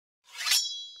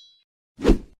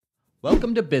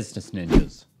Welcome to Business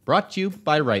Ninjas, brought to you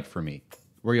by WriteForMe,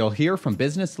 where you'll hear from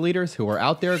business leaders who are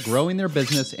out there growing their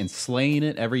business and slaying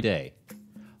it every day.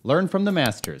 Learn from the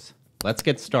masters. Let's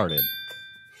get started.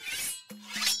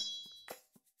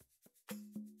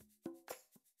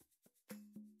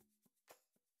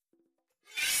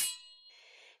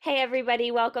 Hey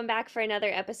everybody, welcome back for another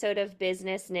episode of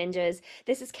Business Ninjas.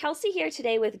 This is Kelsey here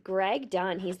today with Greg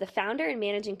Dunn. He's the founder and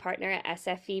managing partner at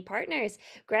SFE Partners.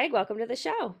 Greg, welcome to the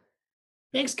show.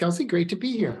 Thanks, Kelsey. Great to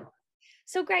be here.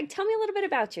 So Greg, tell me a little bit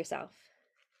about yourself.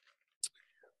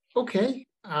 Okay.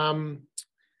 I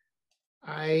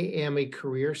am a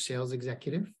career sales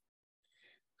executive.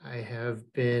 I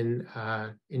have been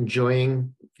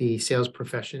enjoying the sales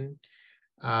profession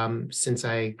since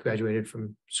I graduated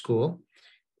from school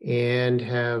and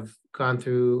have gone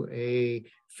through a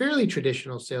fairly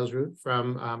traditional sales route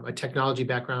from a technology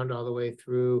background all the way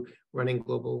through running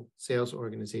global sales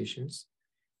organizations.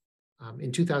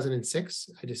 In 2006,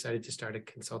 I decided to start a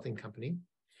consulting company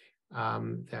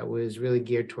that was really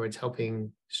geared towards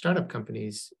helping startup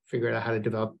companies figure out how to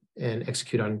develop and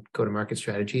execute on go-to-market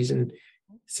strategies. And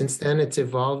since then, it's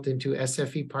evolved into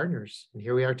SFE Partners, and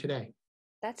here we are today.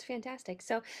 That's fantastic.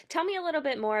 So tell me a little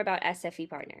bit more about SFE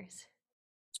Partners.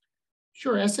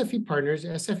 Sure, SFE Partners,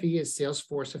 SFE is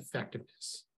Salesforce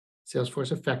Effectiveness.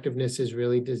 Salesforce Effectiveness is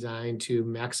really designed to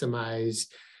maximize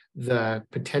the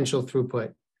potential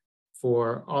throughput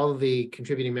for all of the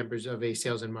contributing members of a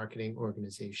sales and marketing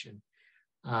organization.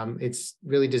 It's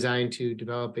really designed to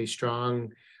develop a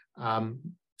strong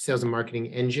sales and marketing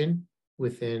engine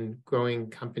within growing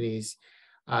companies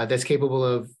that's capable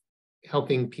of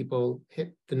helping people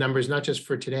hit the numbers, not just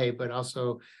for today, but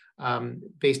also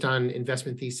based on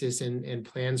investment thesis and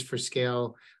plans for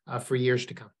scale for years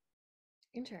to come.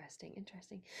 Interesting.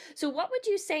 So what would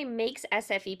you say makes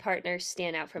SFE Partners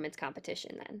stand out from its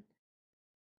competition then?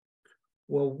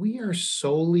 Well, we are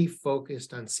solely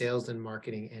focused on sales and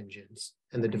marketing engines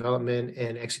and the development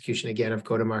and execution, again, of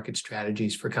go-to-market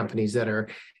strategies for companies that are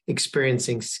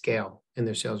experiencing scale in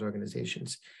their sales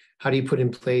organizations. How do you put in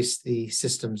place the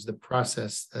systems, the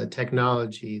process, the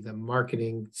technology, the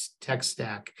marketing tech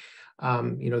stack,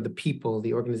 the people,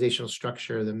 the organizational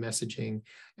structure, the messaging,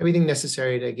 everything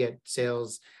necessary to get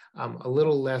sales a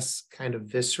little less kind of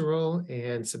visceral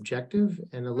and subjective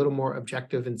and a little more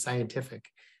objective and scientific,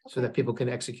 so that people can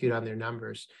execute on their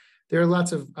numbers. There are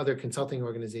lots of other consulting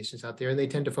organizations out there, and they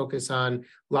tend to focus on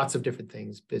lots of different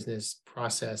things, business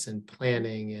process and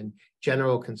planning and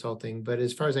general consulting. But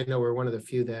as far as I know, we're one of the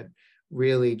few that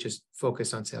really just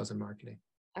focus on sales and marketing.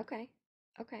 Okay.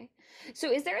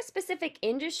 So is there a specific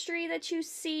industry that you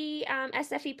see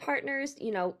SFE Partners,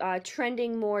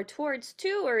 trending more towards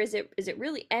too, or is it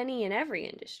really any and every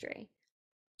industry?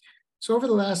 So over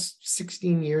the last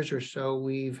 16 years or so,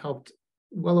 we've helped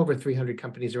well over 300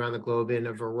 companies around the globe in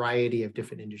a variety of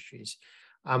different industries.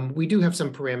 We do have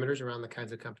some parameters around the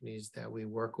kinds of companies that we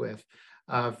work with.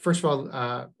 First of all,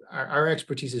 our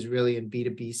expertise is really in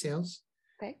B2B sales.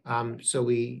 Okay. So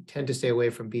we tend to stay away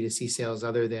from B2C sales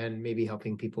other than maybe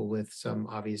helping people with some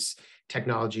obvious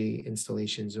technology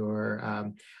installations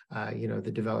or,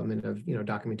 the development of,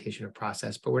 documentation or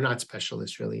process, but we're not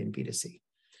specialists really in B2C.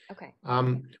 Okay.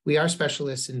 We are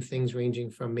specialists in things ranging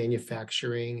from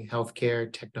manufacturing, healthcare,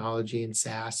 technology, and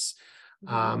SaaS.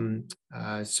 We've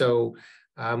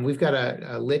got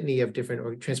a litany of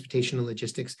different transportation and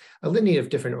logistics, a litany of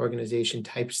different organization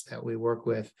types that we work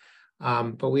with.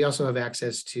 But we also have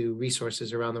access to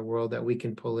resources around the world that we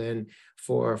can pull in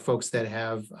for folks that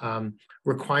have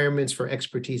requirements for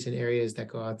expertise in areas that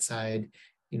go outside,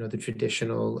 the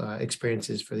traditional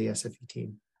experiences for the SFE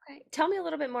team. Okay. Tell me a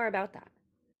little bit more about that.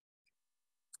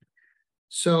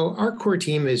 So our core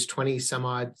team is 20 some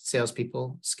odd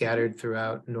salespeople scattered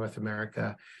throughout North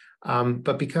America.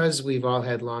 But because we've all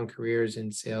had long careers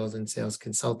in sales and sales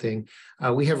consulting,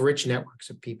 we have rich networks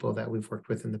of people that we've worked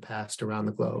with in the past around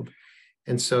the globe.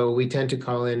 And so we tend to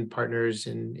call in partners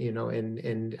and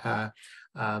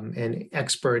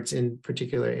experts in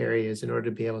particular areas in order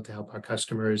to be able to help our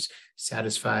customers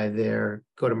satisfy their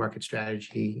go-to-market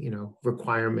strategy,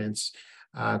 requirements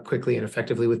quickly and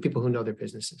effectively with people who know their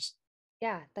businesses.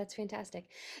 Yeah, that's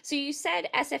fantastic. So you said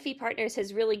SFE Partners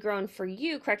has really grown for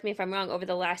you, correct me if I'm wrong, over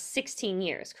the last 16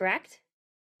 years, correct?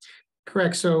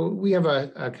 Correct. So we have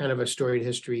a kind of a storied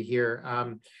history here.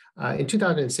 In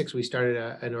 2006, we started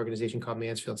an organization called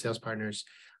Mansfield Sales Partners,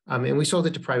 and we sold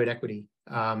it to private equity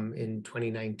in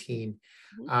 2019.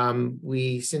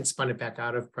 We since spun it back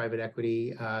out of private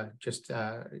equity just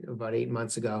about 8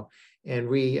 months ago and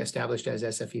re-established as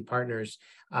SFE Partners.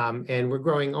 And we're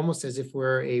growing almost as if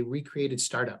we're a recreated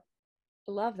startup.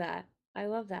 Love that. I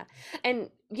love that. And,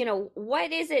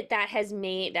 what is it that has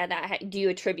made do you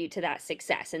attribute to that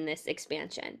success in this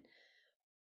expansion?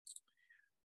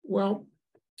 Well,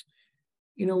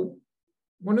 you know,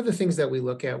 one of the things that we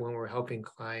look at when we're helping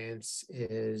clients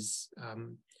is,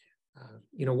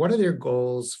 what are their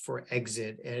goals for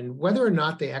exit, and whether or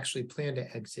not they actually plan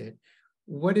to exit,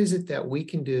 what is it that we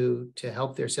can do to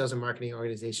help their sales and marketing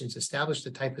organizations establish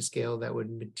the type of scale that would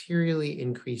materially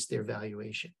increase their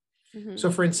valuation? Hmm.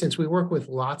 So, for instance, we work with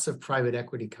lots of private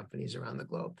equity companies around the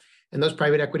globe. And those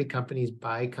private equity companies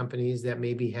buy companies that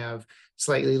maybe have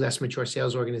slightly less mature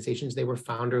sales organizations. They were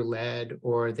founder led,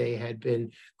 or they had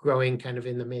been growing kind of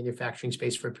in the manufacturing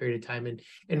space for a period of time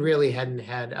and really hadn't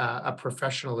had a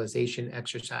professionalization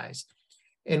exercise.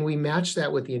 And we match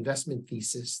that with the investment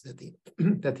thesis that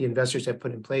that the investors have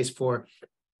put in place for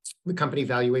the company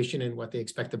valuation and what they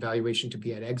expect the valuation to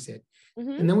be at exit. Hmm.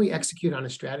 And then we execute on a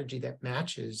strategy that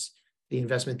matches the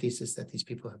investment thesis that these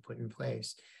people have put in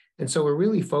place. And so we're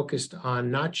really focused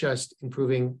on not just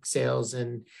improving sales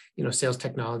and sales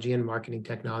technology and marketing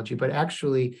technology, but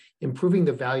actually improving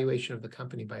the valuation of the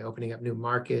company by opening up new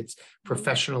markets,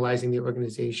 professionalizing the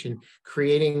organization,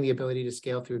 creating the ability to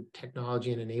scale through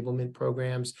technology and enablement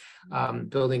programs,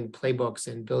 building playbooks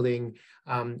and building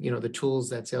the tools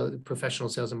that professional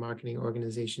sales and marketing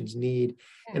organizations need,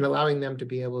 Yeah. and allowing them to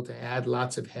be able to add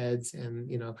lots of heads and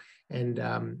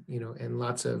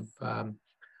lots of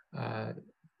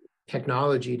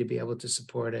technology to be able to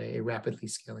support a rapidly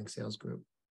scaling sales group.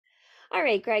 All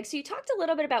right, Greg. So you talked a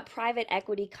little bit about private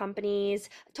equity companies.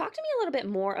 Talk to me a little bit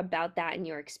more about that in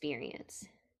your experience.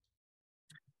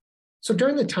 So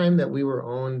during the time that we were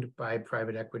owned by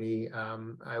private equity,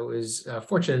 I was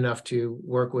fortunate enough to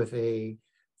work with a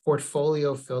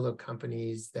portfolio filled of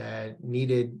companies that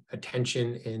needed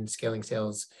attention in scaling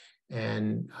sales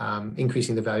and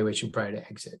increasing the valuation prior to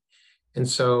exit. And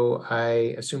so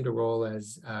I assumed a role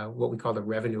as what we called a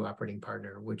revenue operating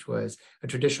partner, which was a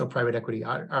traditional private equity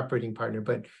operating partner,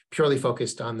 but purely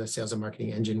focused on the sales and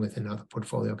marketing engine within other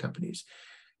portfolio companies.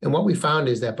 And what we found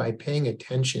is that by paying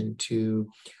attention to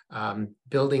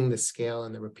building the scale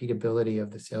and the repeatability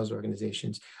of the sales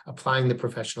organizations, applying the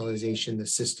professionalization, the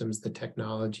systems, the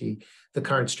technology, the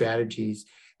current strategies,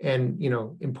 and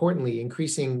importantly,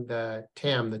 increasing the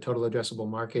TAM, the total addressable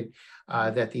market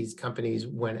that these companies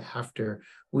went after,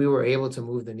 we were able to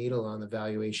move the needle on the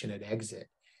valuation at exit.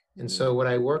 And so what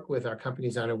I work with our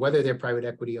companies on, whether they're private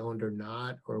equity owned or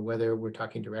not, or whether we're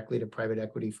talking directly to private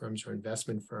equity firms or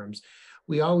investment firms,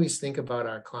 we always think about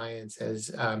our clients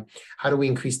as how do we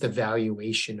increase the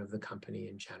valuation of the company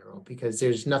in general? Because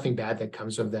there's nothing bad that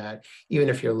comes of that, even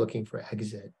if you're looking for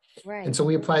exit. And Right. so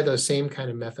we apply those same kind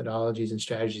of methodologies and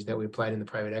strategies that we applied in the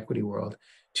private equity world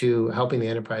to helping the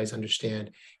enterprise understand,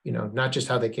 not just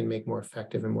how they can make more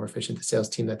effective and more efficient the sales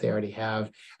team that they already have,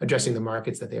 addressing the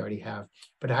markets that they already have,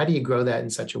 but how do you grow that in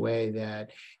such a way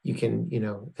that you can,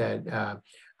 that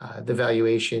the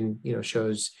valuation,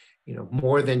 shows,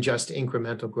 more than just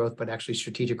incremental growth, but actually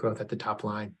strategic growth at the top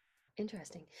line.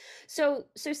 Interesting. So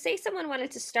say someone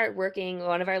wanted to start working,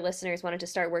 one of our listeners wanted to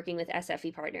start working with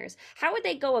SFE partners. How would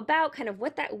they go about kind of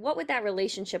what would that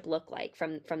relationship look like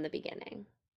from the beginning?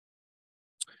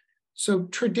 So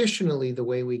traditionally, the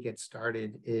way we get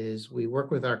started is we work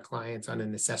with our clients on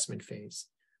an assessment phase,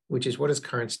 which is what does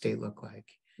current state look like?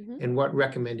 Hmm. And what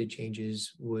recommended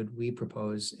changes would we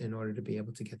propose in order to be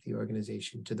able to get the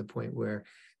organization to the point where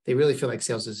they really feel like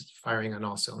sales is firing on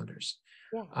all cylinders,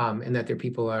 Yeah. and that their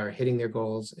people are hitting their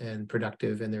goals and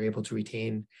productive, and they're able to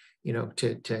retain,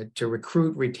 to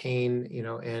recruit, retain,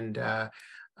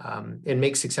 and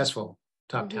make successful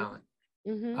top Hmm. talent.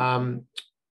 Hmm. Um,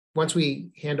 Once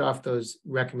we hand off those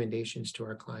recommendations to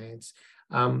our clients,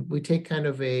 we take kind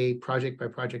of a project by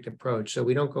project approach. So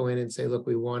we don't go in and say, look,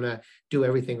 we want to do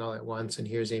everything all at once, and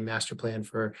here's a master plan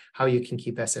for how you can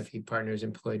keep SFE partners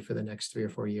employed for the next 3 or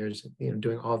 4 years,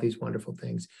 doing all these wonderful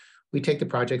things. We take the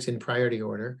projects in priority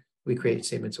order. We create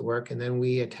statements of work, and then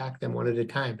we attack them one at a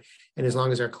time. And as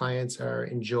long as our clients are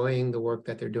enjoying the work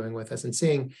that they're doing with us and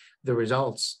seeing the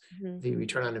results, Hmm. the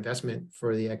return on investment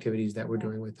for the activities that we're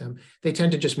doing with them, they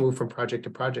tend to just move from project to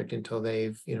project until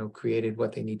they've, created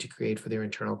what they need to create for their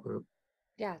internal group.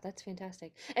 Yeah, that's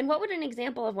fantastic. And what would an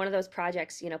example of one of those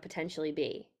projects, potentially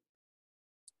be?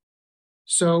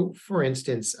 So, for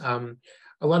instance,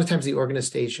 a lot of times the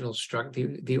organizational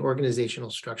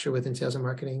structure within sales and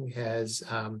marketing has,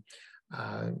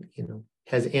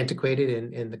 has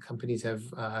antiquated, and the companies have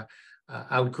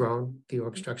outgrown the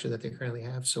org structure that they currently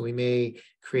have. So we may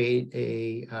create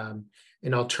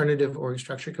an alternative org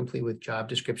structure complete with job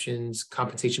descriptions,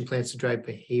 compensation plans to drive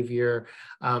behavior,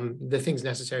 the things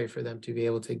necessary for them to be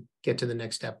able to get to the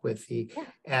next step with Yeah.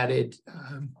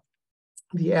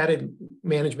 the added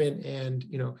management and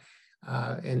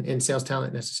and sales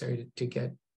talent necessary to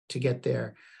get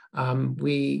there.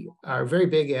 We are very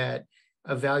big at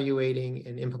evaluating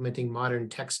and implementing modern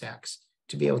tech stacks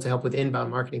to be able to help with inbound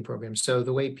marketing programs. So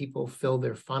the way people fill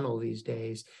their funnel these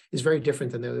days is very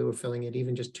different than they were filling it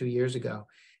even just 2 years ago.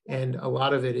 And a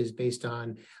lot of it is based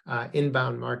on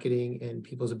inbound marketing and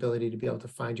people's ability to be able to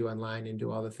find you online and do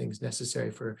all the things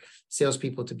necessary for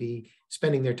salespeople to be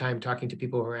spending their time talking to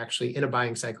people who are actually in a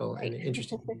buying cycle and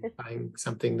interested in buying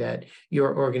something that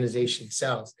your organization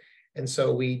sells. And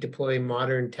so we deploy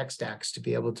modern tech stacks to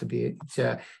be able to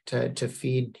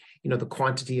feed the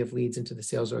quantity of leads into the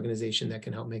sales organization that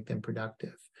can help make them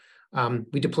productive.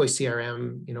 We deploy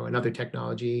CRM, and other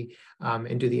technology,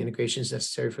 and do the integrations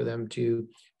necessary for them to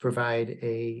provide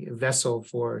a vessel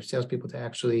for salespeople to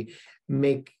actually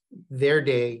make their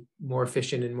day more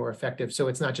efficient and more effective. So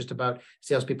it's not just about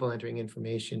salespeople entering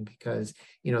information because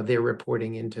they're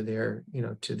reporting into their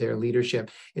to their leadership.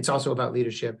 It's also about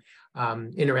leadership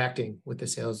interacting with the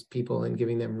salespeople and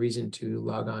giving them reason to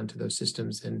log on to those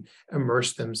systems and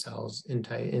immerse themselves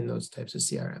in those types of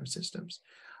CRM systems.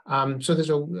 So there's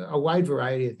a wide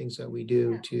variety of things that we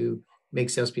do to make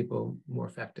salespeople more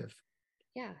effective.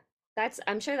 Yeah.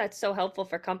 I'm sure that's so helpful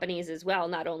for companies as well,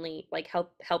 not only like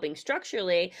helping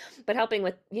structurally, but helping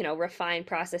with, refined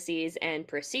processes and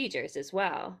procedures as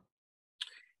well.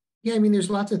 Yeah, I mean, there's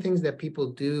lots of things that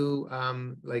people do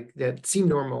like that seem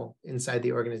normal inside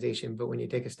the organization, but when you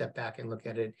take a step back and look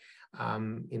at it,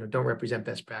 don't represent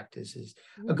best practices.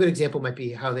 A good example might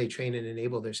be how they train and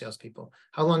enable their salespeople.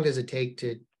 How long does it take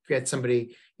to get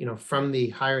somebody, from the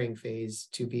hiring phase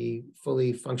to be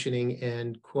fully functioning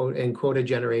and quota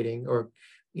generating or,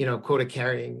 quota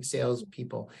carrying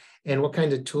salespeople? And what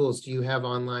kinds of tools do you have?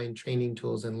 Online training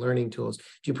tools and learning tools? Do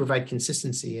you provide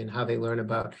consistency in how they learn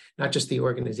about not just the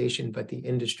organization, but the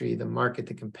industry, the market,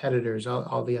 the competitors,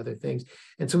 all the other things?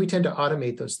 And so we tend to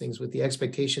automate those things with the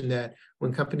expectation that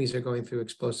when companies are going through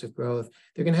explosive growth,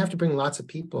 they're going to have to bring lots of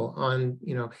people on,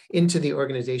 into the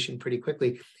organization pretty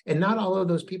quickly. And not all of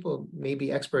those people may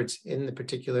be experts in the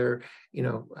particular,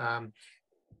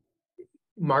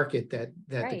 market that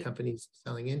the company's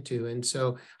selling into. And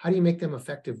so how do you make them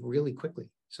effective really quickly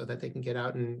so that they can get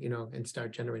out and, and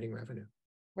start generating revenue?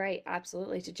 Right,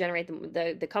 absolutely, to generate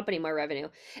the company more revenue.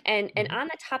 And on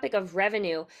the topic of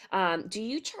revenue, do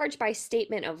you charge by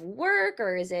statement of work,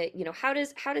 or is it, how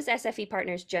does SFE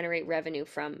Partners generate revenue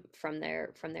from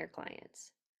their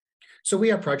clients? So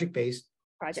we are project-based,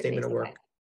 statement of Okay. work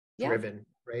Yeah. driven,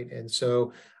 right? And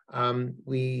so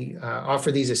we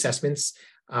offer these assessments.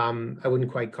 I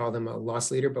wouldn't quite call them a loss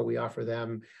leader, but we offer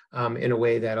them in a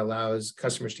way that allows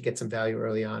customers to get some value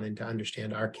early on and to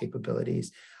understand our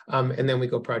capabilities. And then we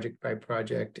go project by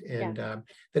project. And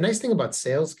the nice thing about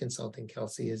sales consulting,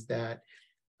 Kelsey, is that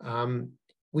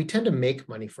we tend to make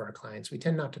money for our clients. We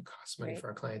tend not to cost money for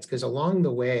our clients because along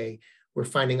the way, we're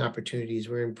finding opportunities.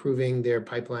 We're improving their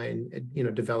pipeline,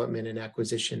 development and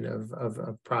acquisition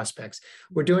of prospects.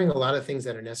 We're doing a lot of things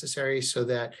that are necessary so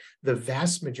that the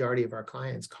vast majority of our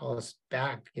clients call us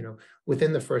back,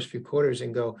 within the first few quarters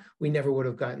and go, we never would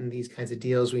have gotten these kinds of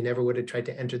deals. We never would have tried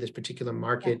to enter this particular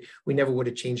market. We never would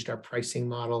have changed our pricing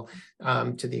model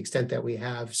to the extent that we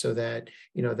have so that,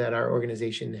 that our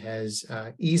organization has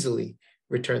easily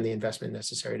returned the investment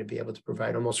necessary to be able to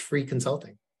provide almost free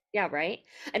consulting. Yeah, right.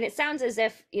 And it sounds as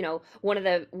if, one of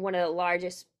the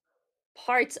largest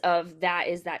parts of that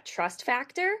is that trust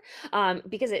factor,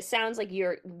 because it sounds like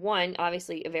you're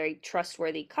obviously a very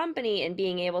trustworthy company, and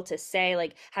being able to say,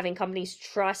 like, having companies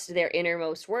trust their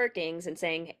innermost workings and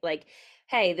saying, like,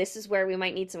 hey, this is where we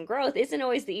might need some growth, isn't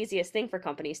always the easiest thing for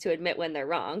companies to admit when they're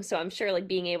wrong. So I'm sure, like,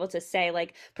 being able to say,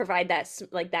 like, provide that,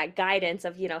 like, that guidance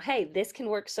of, hey, this can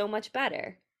work so much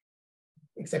better.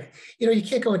 Exactly. You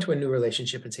can't go into a new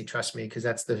relationship and say, trust me, because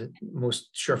that's the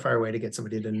most surefire way to get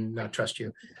somebody to not trust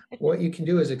you. What you can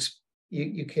do is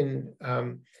you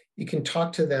can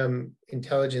talk to them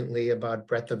intelligently about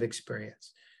breadth of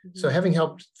experience. So having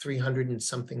helped 300 and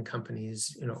something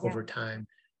companies, over time,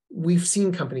 we've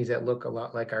seen companies that look a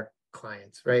lot like our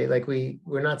clients, right? Like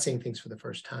we're not seeing things for the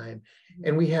first time,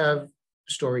 and we have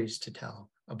stories to tell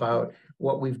about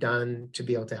what we've done to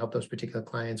be able to help those particular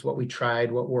clients, what we tried,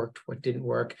 what worked, what didn't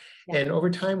work. And over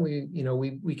time,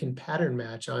 we can pattern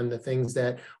match on the things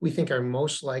that we think are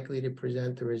most likely to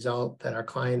present the result that our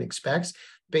client expects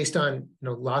based on,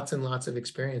 lots and lots of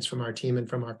experience from our team and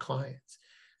from our clients.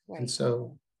 And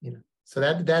so, so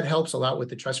that helps a lot with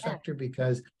the trust factor,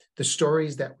 because the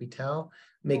stories that we tell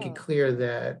make it Oh. clear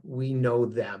that we know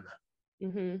them.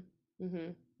 Mm-hmm.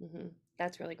 Mm-hmm. Mm-hmm.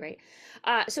 That's really great.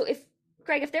 So if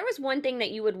Greg, if there was one thing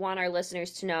that you would want our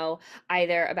listeners to know,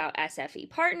 either about SFE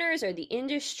partners or the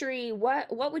industry, what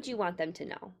would you want them to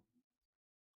know?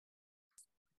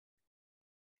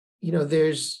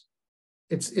 There's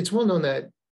it's well known that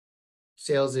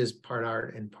sales is part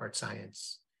art and part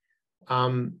science.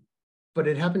 Um, but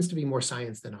it happens to be more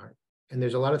science than art. And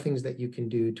there's a lot of things that you can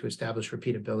do to establish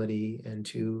repeatability and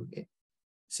to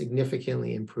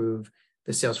significantly improve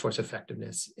the Salesforce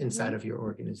effectiveness inside Mm-hmm. of your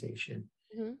organization.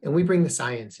 Mm-hmm. And we bring the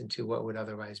science into what would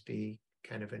otherwise be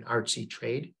kind of an artsy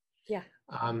trade, Yeah.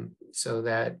 so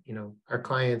that our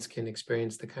clients can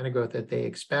experience the kind of growth that they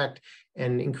expect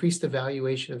and increase the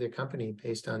valuation of their company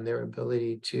based on their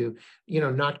ability to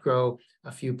not grow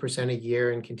a few percent a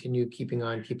year and continue keeping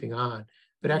on,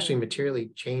 but Mm-hmm. actually materially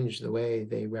change the way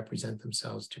they represent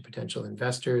themselves to potential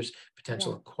investors, Yeah.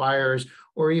 potential acquirers,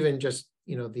 or even just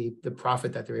the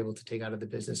profit that they're able to take out of the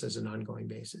business as an ongoing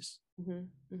basis.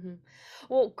 Mm-hmm. Mm-hmm.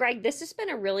 Well, Greg, this has been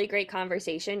a really great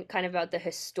conversation, kind of about the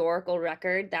historical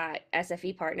record that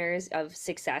SFE partners of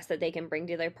success that they can bring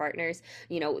to their partners.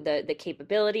 The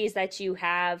capabilities that you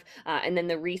have, and then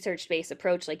the research-based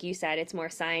approach, like you said, it's more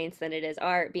science than it is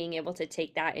art. Being able to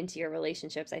take that into your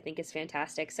relationships, I think, is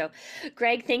fantastic. So,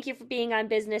 Greg, thank you for being on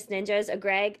Business Ninjas.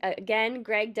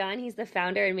 Greg Dunn. He's the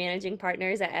founder and managing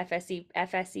partners at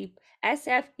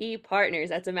SFE Partners.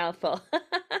 That's a mouthful.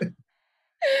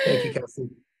 Thank you, Kelsey. All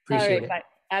Appreciate right, it. bye.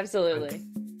 Absolutely.